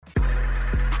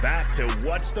back to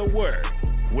What's the Word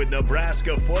with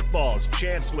Nebraska football's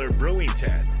Chancellor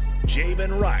Brewington,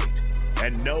 Javen Wright,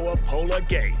 and Noah Pola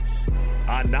Gates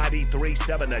on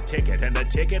 93.7 The Ticket and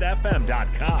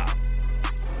theticketfm.com.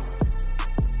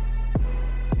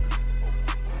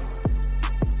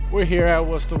 We're here at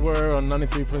What's the Word on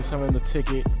 93.7 The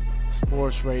Ticket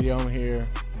Sports Radio. I'm here,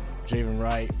 Javen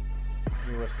Wright.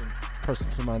 Here with the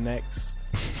person to my next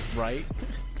right.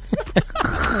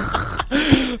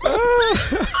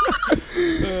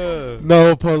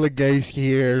 No Pola Gates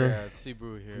here. Yeah,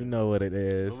 C-Brew here. You know what it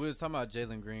is. But we was talking about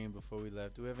Jalen Green before we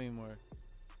left. Do we have any more?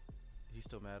 He's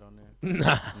still mad on there?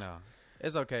 Nah. No.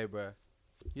 It's okay, bro.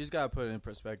 You just got to put it in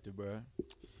perspective, bro.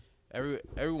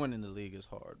 Everyone in the league is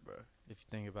hard, bro. If you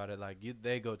think about it, like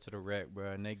they go to the rec,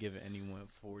 bro, and they give anyone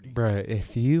 40. Bruh,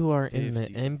 if you are in the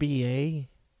 50. NBA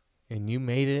and you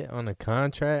made it on a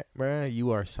contract, bruh,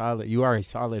 you are solid. You are a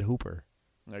solid hooper.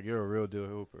 Like, you're a real deal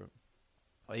hooper.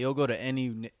 Like, you'll go to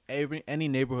any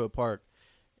neighborhood park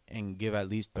and give at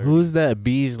least 30. Who's that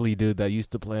Beasley dude that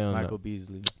used to play on Michael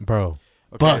Beasley. Bro,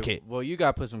 Okay, bucket. Well, you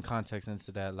got to put some context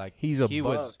into that. Like, He's a he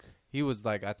buck. was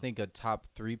like, I think, a top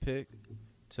 3 pick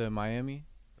to Miami.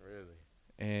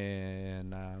 Really?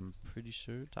 And I'm pretty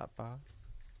sure top 5.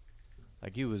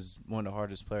 Like, he was one of the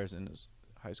hardest players in his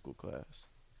high school class.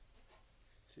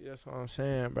 See, that's what I'm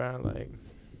saying, bro. Like,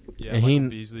 Yeah, and Michael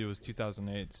Beasley was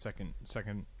 2008 second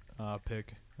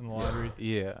pick in the lottery.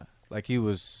 Yeah, like he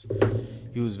was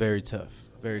very tough,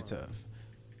 very tough.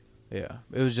 Yeah,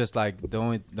 it was just like the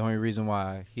only reason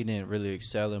why he didn't really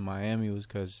excel in Miami was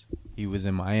because he was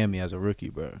in Miami as a rookie,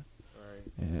 bro. Right.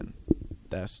 And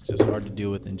that's just hard to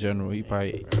deal with in general. He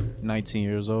probably 19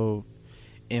 years old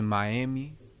in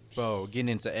Miami, bro, getting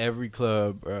into every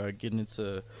club, getting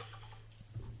into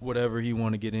whatever he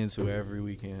want to get into every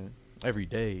weekend, every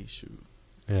day. Shoot,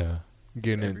 yeah,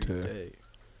 getting every into day.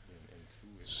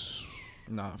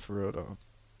 Nah, for real though.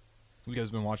 You guys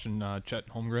been watching Chet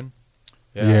Holmgren?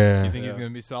 Yeah. You think he's Yeah. gonna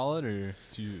be solid, or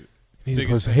do you? He needs to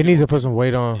biggest put- thing he needs you- to put some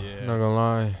weight on. Yeah. Not gonna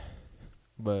lie,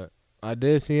 but I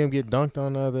did see him get dunked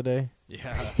on the other day.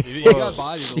 Yeah, he got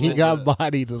bodied. a He little got bit.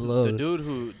 bodied a little.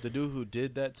 The dude who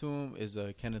did that to him is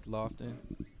Kenneth Lofton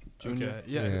Jr. Okay,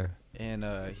 yeah.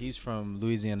 And he's from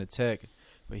Louisiana Tech,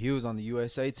 but he was on the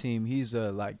USA team. He's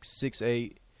like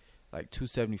 6'8", like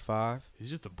 275. He's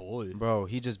just a bully. Bro,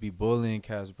 he just be bullying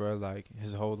cats, bro, like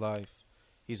his whole life.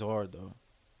 He's hard though.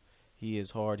 He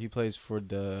is hard. He plays for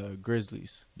the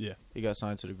Grizzlies. Yeah. He got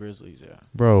signed to the Grizzlies, yeah.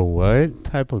 Bro, what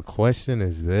type of question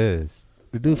is this?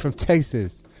 The dude from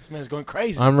Texas. This man's going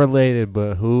crazy. I'm related,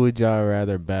 but who would y'all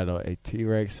rather battle, a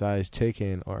T-Rex sized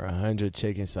chicken or 100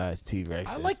 chicken sized T-Rexes?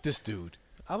 I like this dude.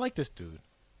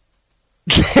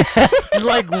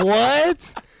 like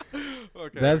what?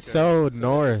 Okay, That's so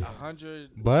north. 100.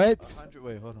 But 100.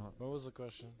 Wait, hold on. What was the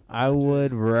question? I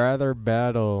would rather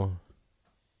battle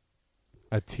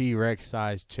a T-Rex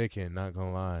sized chicken, not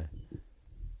gonna lie.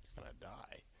 Gonna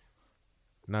die.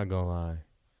 Not gonna lie.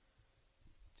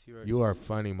 T-Rex. You are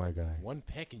funny, my guy. One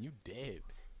peck and you dead.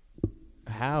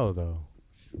 How though?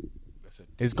 That's a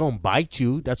It's gonna bite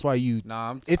you. That's why you.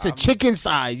 Nah, It's a chicken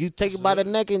size. You take it by the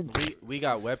neck and. We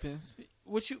got weapons.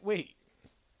 wait.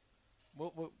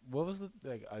 What was the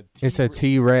like? It's a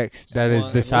T-Rex that is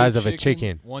One- the size one of a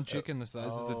chicken. One chicken the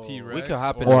size is a Oh. T-Rex. We could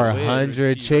hop in Or a whip.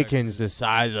 100 T-Rexes. chickens the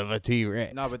size of a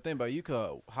T-Rex. No, but think about it. You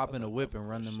could hop in a whip and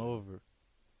run them over.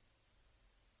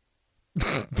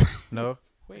 No?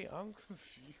 Wait, I'm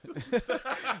confused.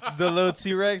 The little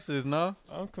T-Rexes, no?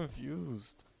 I'm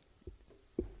confused.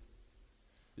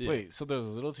 Yeah. Wait, so there's a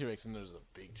little T-Rex and there's a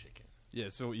big chicken. Yeah,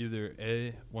 so either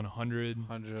A, 100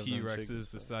 100 of them T-Rexes chickens.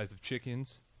 the size of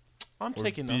chickens, I'm or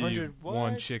taking B, the 100.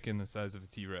 one chicken the size of a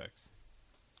T-Rex.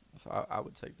 So I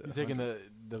would take that. You taking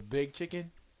the big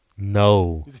chicken?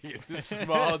 No. The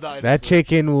small dinosaur. That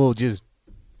chicken will just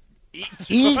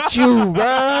eat you,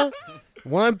 bruh.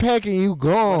 One peck and you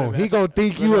gone. He gonna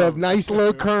think you a nice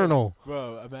little colonel.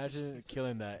 Bro, imagine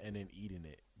killing that and then eating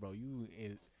it. Bro,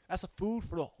 that's a food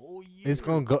for the whole year. It's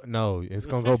gonna go. No, it's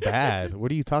gonna go bad.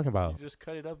 What are you talking You about? just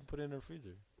cut it up and put it in the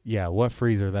freezer. Yeah, what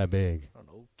freezer that big? I don't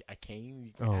know. A cane?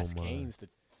 You can Oh, ask my. Canes to.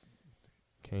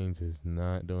 Canes is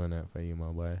not doing that for you, my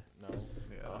boy. No.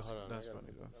 Yeah, that's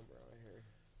funny, though.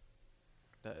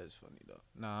 That is funny, though.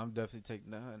 Nah, I'm definitely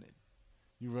taking the 100.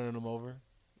 You running them over?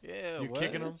 Yeah, You what?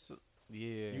 kicking 'em?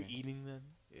 Yeah. You eating them?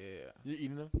 Yeah. You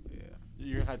eating them? Yeah.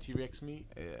 You're gonna have T-Rex meat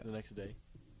Yeah. the next day.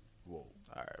 Whoa.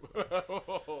 All right,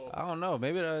 bro. I don't know.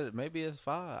 Maybe it's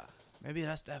 5. Maybe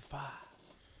that's that 5.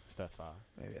 It's that 5.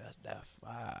 Maybe that's that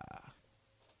 5.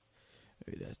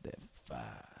 Maybe that's that 5.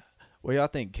 Where y'all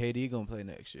think KD gonna play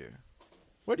next year?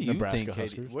 Where do you Nebraska think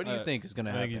Huskers? KD? What do you think is gonna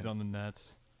I happen? think he's on the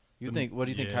Nets. You think? What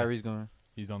do you think Yeah. Kyrie's going?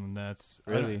 He's on the Nets.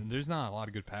 Really? There's not a lot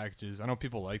of good packages. I know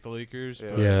people like the Lakers,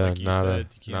 but Yeah, like you not said,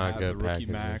 you can't not have good the rookie packages.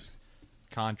 max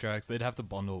contracts. They'd have to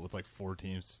bundle it with like 4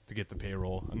 teams to get the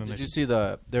payroll. And then Did they you see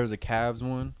there was a Cavs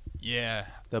one? Yeah,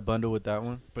 The bundle with that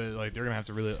one. but like they're gonna have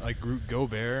to really like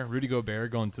Rudy Gobert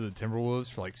going to the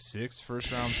Timberwolves for like 6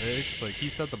 first-round picks. Like he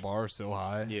set the bar so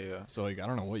high. Yeah. So like I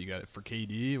don't know what you got for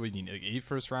KD. What you need like 8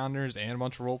 first-rounders and a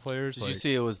bunch of role players. Did like, you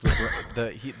see it was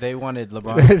they wanted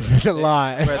LeBron? That's a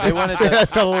lot. Bro, they wanted the-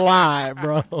 That's a lot,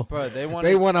 bro. Bro, they wanted.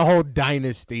 They want a whole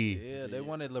dynasty. Yeah, they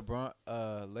wanted LeBron.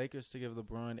 Lakers to give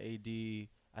LeBron, AD,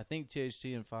 I think THT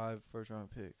and 5 first-round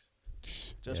picks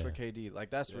just for KD. Like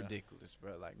that's ridiculous,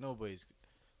 bro. Like nobody's.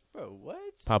 Bro,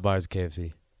 what? Popeyes,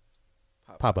 KFC.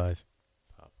 Popeyes.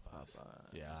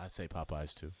 Yeah, I'd say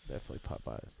Popeyes too. Definitely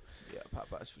Popeyes. Yeah,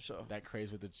 Popeyes for sure. That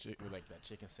craze with like that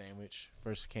chicken sandwich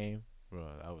first came, bro.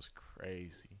 That was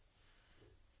crazy.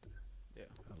 Yeah,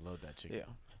 I love that chicken. Yeah,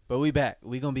 but we back.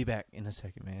 We gonna be back in a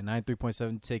second, man.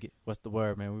 93.7 ticket. What's the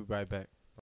word, man? We right back.